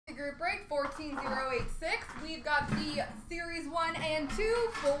group break 14086. We've got the Series 1 and 2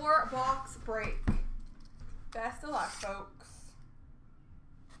 4-box break. Best of luck, folks.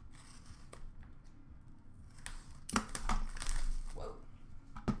 Whoa.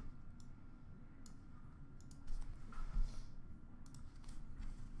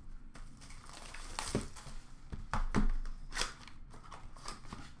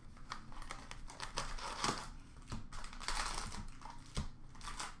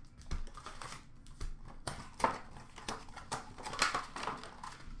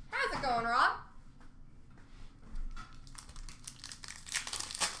 How's it going, Rob?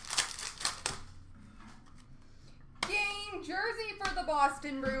 Game jersey for the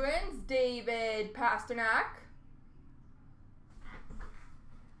Boston Bruins, David Pastrnak.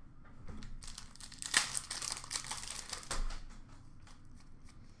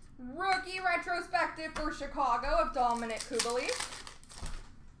 Rookie retrospective for Chicago of Dominic Kubalik.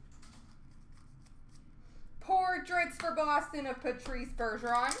 Portraits for Boston of Patrice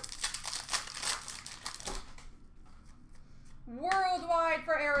Bergeron. Worldwide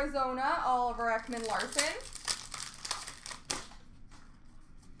for Arizona, Oliver Ekman-Larsson.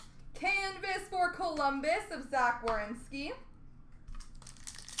 Canvas for Columbus of Zach Werenski.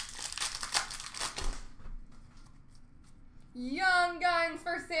 Young Guns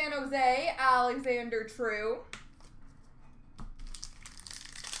for San Jose, Alexander True.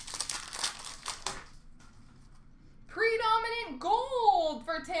 Predominant gold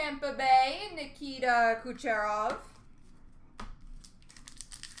for Tampa Bay, Nikita Kucherov.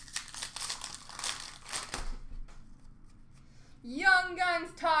 Young Guns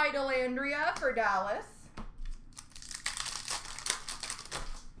Ty Dellandrea for Dallas.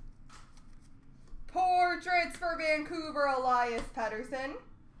 Portraits for Vancouver, Elias Pettersson.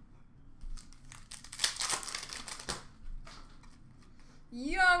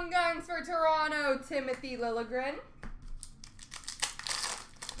 Young Guns for Toronto, Timothy Liljegren.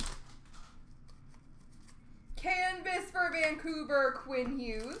 Canvas for Vancouver, Quinn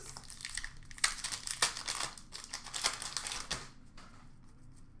Hughes.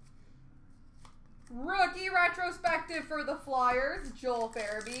 Rookie retrospective for the Flyers, Joel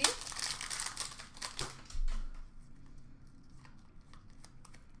Farabee.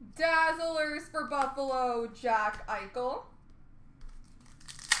 Dazzlers for Buffalo, Jack Eichel.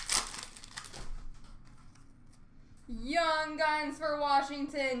 Young Guns for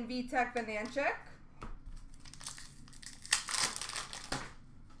Washington, Vitek Vanacek.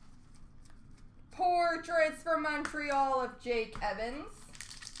 Portraits for Montreal of Jake Evans.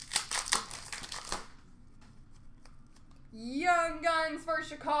 Young Guns for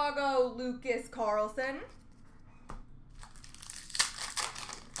Chicago, Lucas Carlson.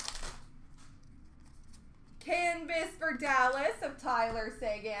 Canvas for Dallas of Tyler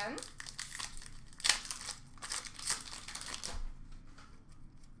Seguin.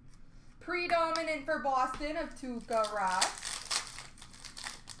 Predominant for Boston of Tuukka Rask.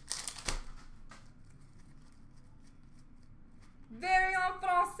 Variant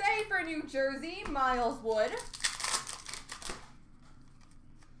Francais for New Jersey, Miles Wood.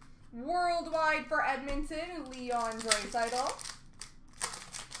 Worldwide for Edmonton, Leon Draisaitl.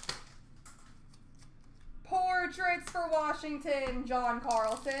 Portraits for Washington, John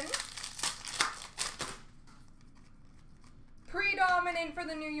Carlson. Predominant for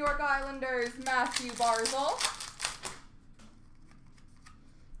the New York Islanders, Matthew Barzal.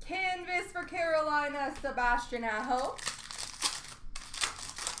 Canvas for Carolina, Sebastian Aho.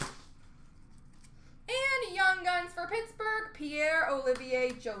 And Young Guns for Pittsburgh,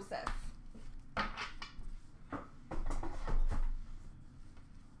 Pierre-Olivier Joseph.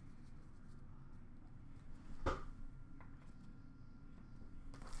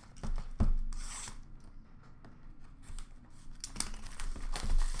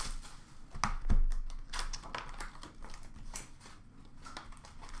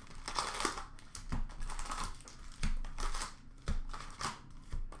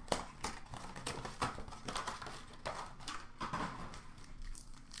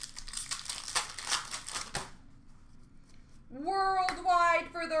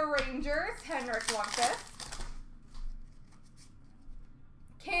 Worldwide for the Rangers, Henrik Lundqvist.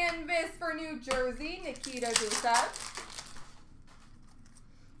 Canvas for New Jersey, Nikita Gusev.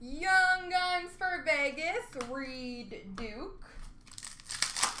 Young Guns for Vegas, Reed Duke.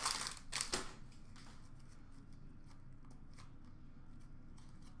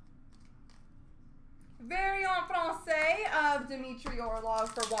 Variant Francais of Dmitry Orlov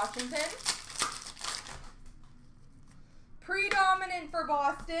for Washington. Predominant for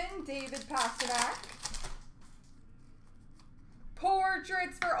Boston, David Pastrnak.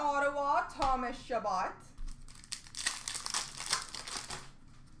 Portraits for Ottawa, Thomas Chabot.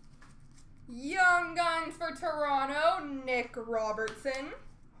 Young Guns for Toronto, Nick Robertson.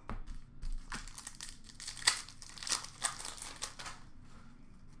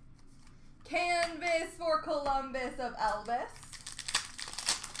 Canvas for Columbus of Elvis.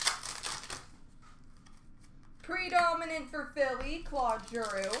 Predominant for Philly, Claude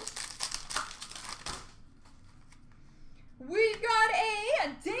Giroux. We've got a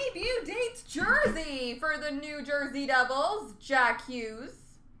debut dates jersey for the New Jersey Devils, Jack Hughes.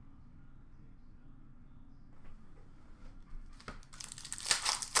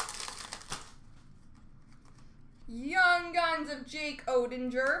 Young Guns of Jake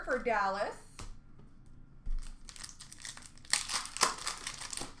Odinger for Dallas.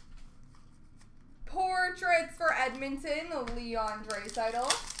 Portraits for Edmonton, Leon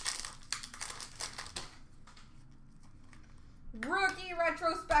Draisaitl. Rookie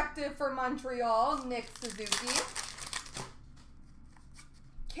retrospective for Montreal, Nick Suzuki.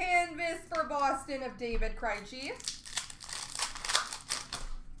 Canvas for Boston of David Krejci.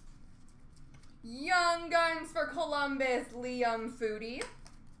 Young Guns for Columbus, Liam Foudy.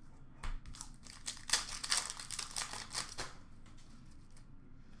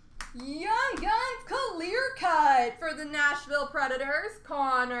 Young Guns clear cut for the Nashville Predators,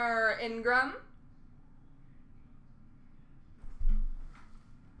 Connor Ingram.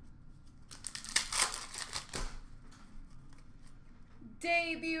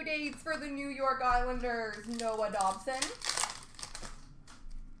 Debut dates for the New York Islanders, Noah Dobson.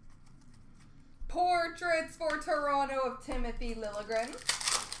 Portraits for Toronto of Timothy Liljegren.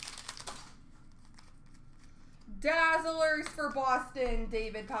 Dazzlers for Boston,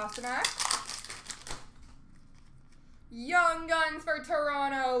 David Pastrnak. Young Guns for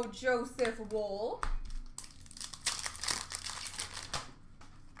Toronto, Joseph Woll.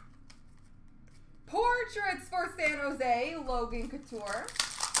 Portraits for San Jose, Logan Couture.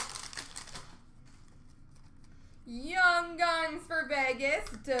 Young Guns for Vegas,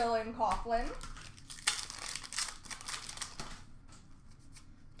 Dylan Coughlin.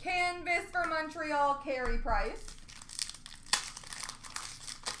 Canvas for Montreal, Carey Price.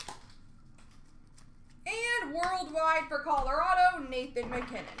 And worldwide for Colorado, Nathan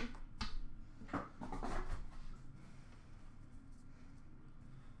McKinnon.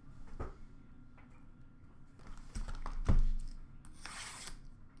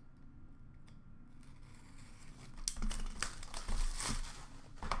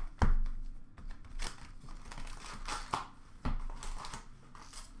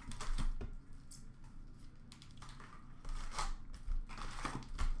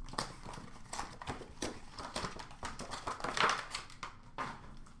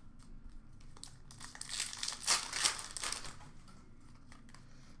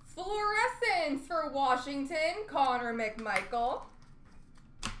 Fluorescence for Washington, Connor McMichael.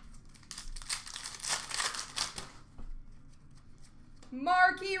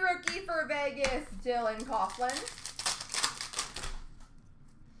 Marquee rookie for Vegas, Dylan Coughlin.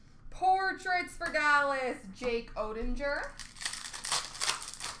 Portraits for Dallas, Jake Odinger.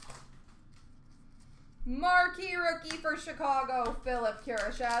 Marquee rookie for Chicago, Philip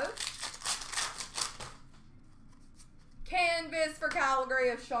Kurashev. Canvas for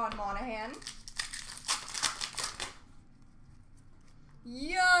Calgary of Sean Monahan.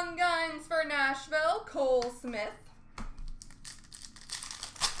 Young Guns for Nashville, Cole Smith.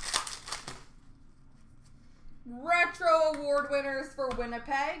 Retro Award winners for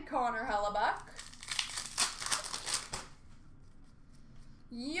Winnipeg, Connor Hellebuck.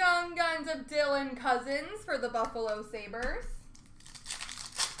 Young Guns of Dylan Cousins for the Buffalo Sabres.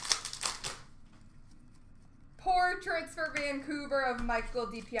 Portraits for Vancouver of Michael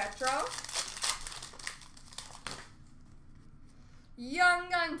DiPietro. Young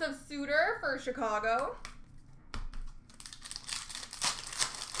Guns of Suter for Chicago.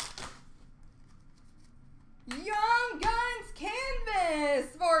 Young Guns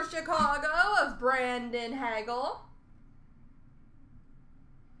Canvas for Chicago of Brandon Hagel.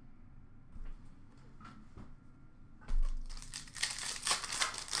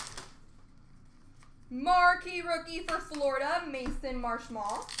 Marquee rookie for Florida, Mason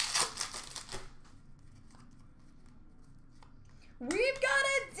Marchment. We've got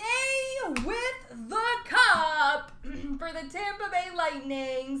a day with the cup for the Tampa Bay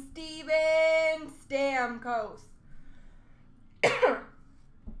Lightning, Steven Stamkos.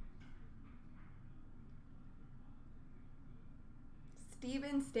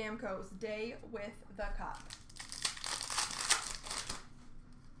 Steven Stamkos, day with the cup.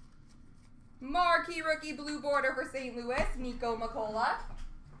 Marquee rookie blue border for St. Louis, Nico McCullough.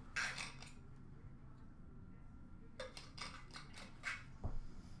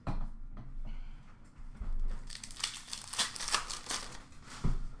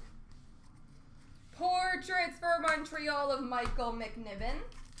 Portraits for Montreal of Michael McNiven.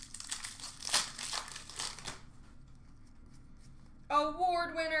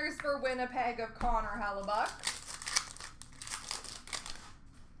 Award winners for Winnipeg of Connor Hellebuck.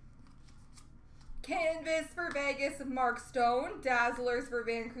 Canvas for Vegas of Mark Stone. Dazzlers for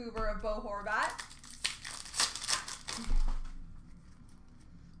Vancouver of Bo Horvat.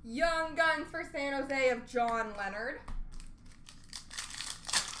 Young Guns for San Jose of John Leonard.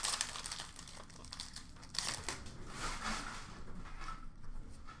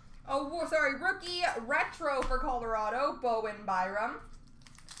 Oh, sorry, rookie retro for Colorado, Bowen Byram.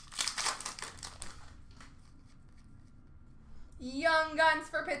 Young Guns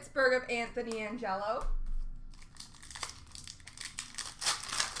for Pittsburgh of Anthony Angelo.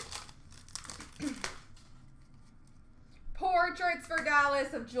 Portraits for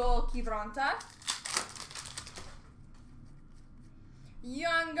Dallas of Joel Kivranta.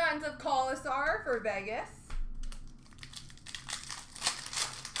 Young Guns of Colasar for Vegas.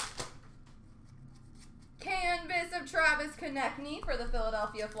 Canvas of Travis Konechny for the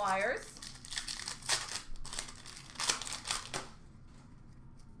Philadelphia Flyers.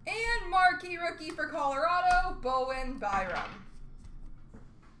 And marquee rookie for Colorado, Bowen Byram.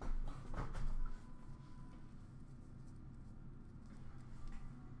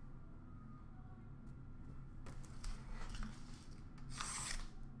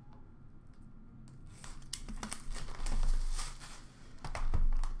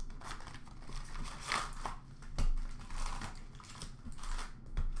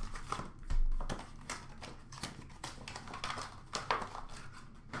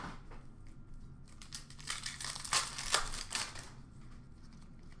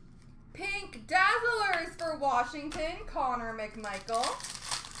 Dazzlers for Washington, Connor McMichael.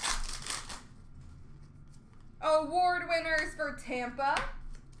 Award winners for Tampa.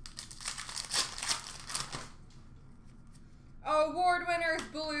 Award winners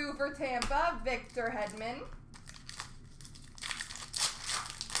blue for Tampa, Victor Hedman.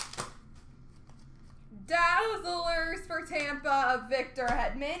 Dazzlers for Tampa of Victor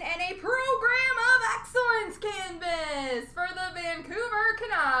Hedman, and a Program of Excellence canvas for the Vancouver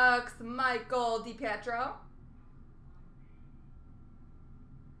Canucks, Michael DiPietro.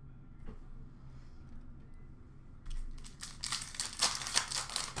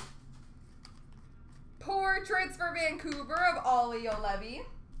 Portraits for Vancouver of Ollie Olevi.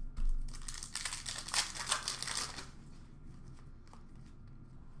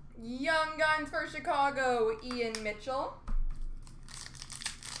 Young Guns for Chicago, Ian Mitchell.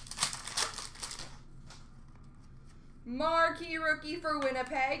 Marquee rookie for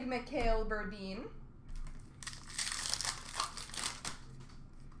Winnipeg, Mikhail Berdin.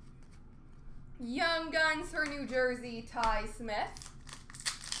 Young Guns for New Jersey, Ty Smith.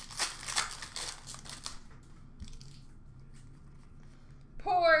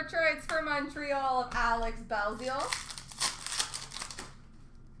 Portraits for Montreal of Alex Belzile.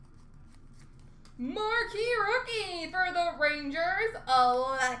 Marquee rookie for the Rangers,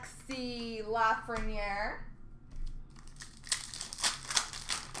 Alexis Lafreniere.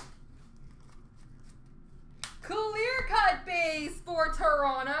 Clear cut base for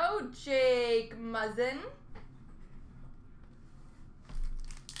Toronto, Jake Muzzin.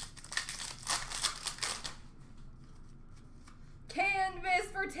 Canvas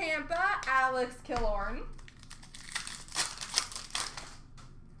for Tampa, Alex Killorn.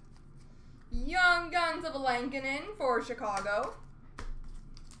 Young Guns of Lankinen for Chicago.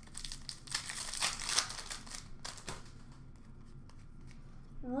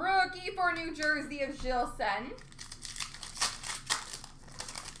 Rookie for New Jersey of Gilles Sen.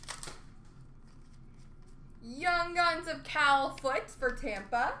 Young Guns of Cal Foote for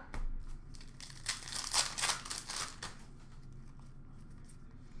Tampa.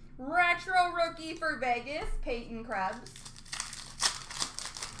 Retro rookie for Vegas, Peyton Krebs.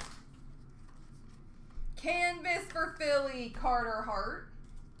 Canvas for Philly, Carter Hart.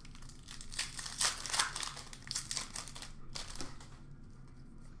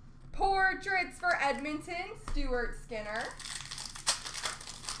 Portraits for Edmonton, Stuart Skinner.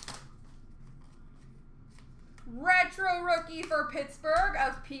 Retro rookie for Pittsburgh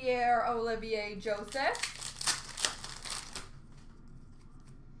of Pierre-Olivier Joseph.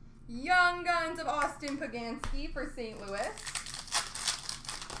 Young Guns of Austin Poganski for St. Louis.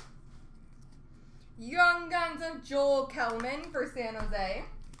 Young Guns of Joel Kellman for San Jose.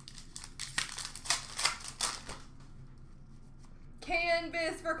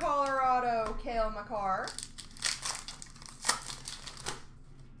 Canvas for Colorado, Cale Makar.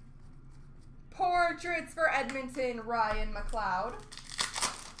 Portraits for Edmonton, Ryan McLeod.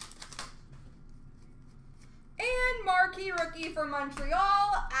 And marquee rookie for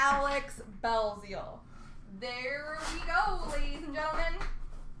Montreal, Alex Belzile. There we go, ladies and gentlemen.